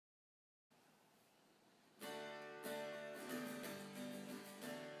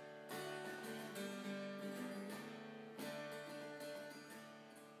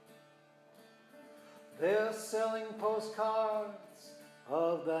They're selling postcards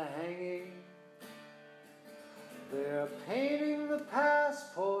of the hanging. They're painting the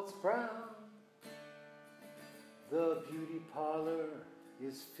passports brown. The beauty parlor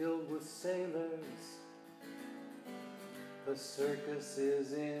is filled with sailors. The circus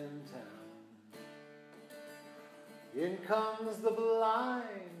is in town. In comes the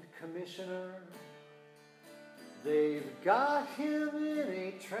blind commissioner. They've got him in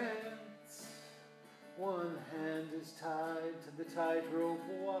a trance. One hand is tied to the tightrope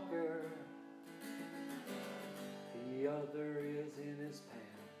walker. The other is in his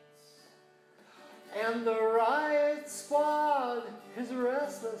pants. And the riot squad is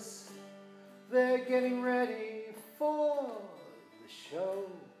restless. They're getting ready for the show.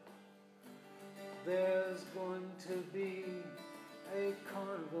 There's going to be a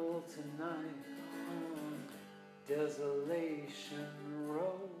carnival tonight on Desolation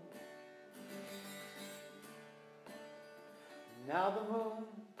Row. Now the moon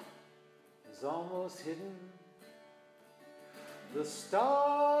is almost hidden. The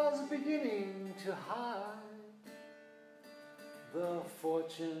stars are beginning to hide. The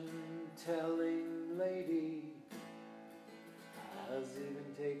fortune-telling lady has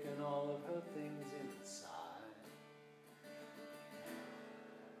even taken all of her things inside.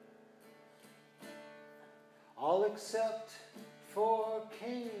 All except for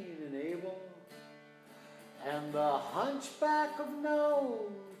Cain and Abel and the hunchback of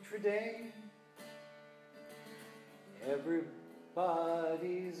Notre Dame.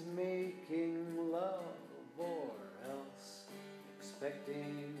 Everybody's making love or else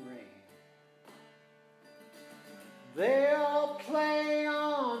expecting rain. They all play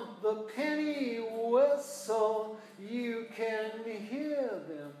on the penny whistle. You can hear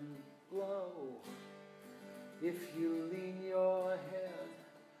them blow if you lean your head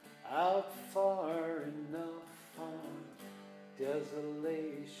out far enough on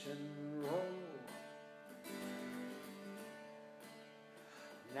Desolation Row.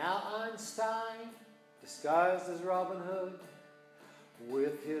 Now Einstein, disguised as Robin Hood,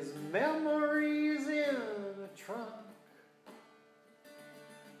 with his memories in a trunk,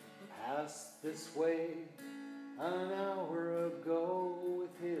 passed this way an hour ago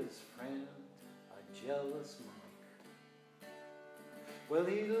with his friend, a jealous monk. Well,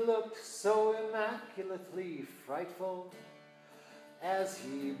 he looked so immaculately frightful as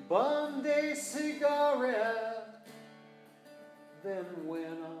he bummed a cigarette, then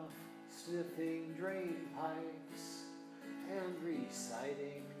went off sniffing drain pipes and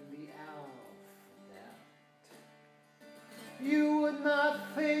reciting the alphabet. You would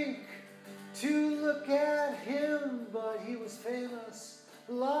not think to look at him, but he was famous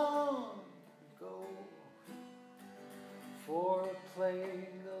long ago for playing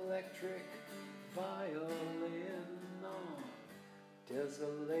electric violin on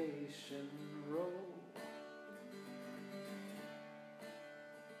Desolation Row.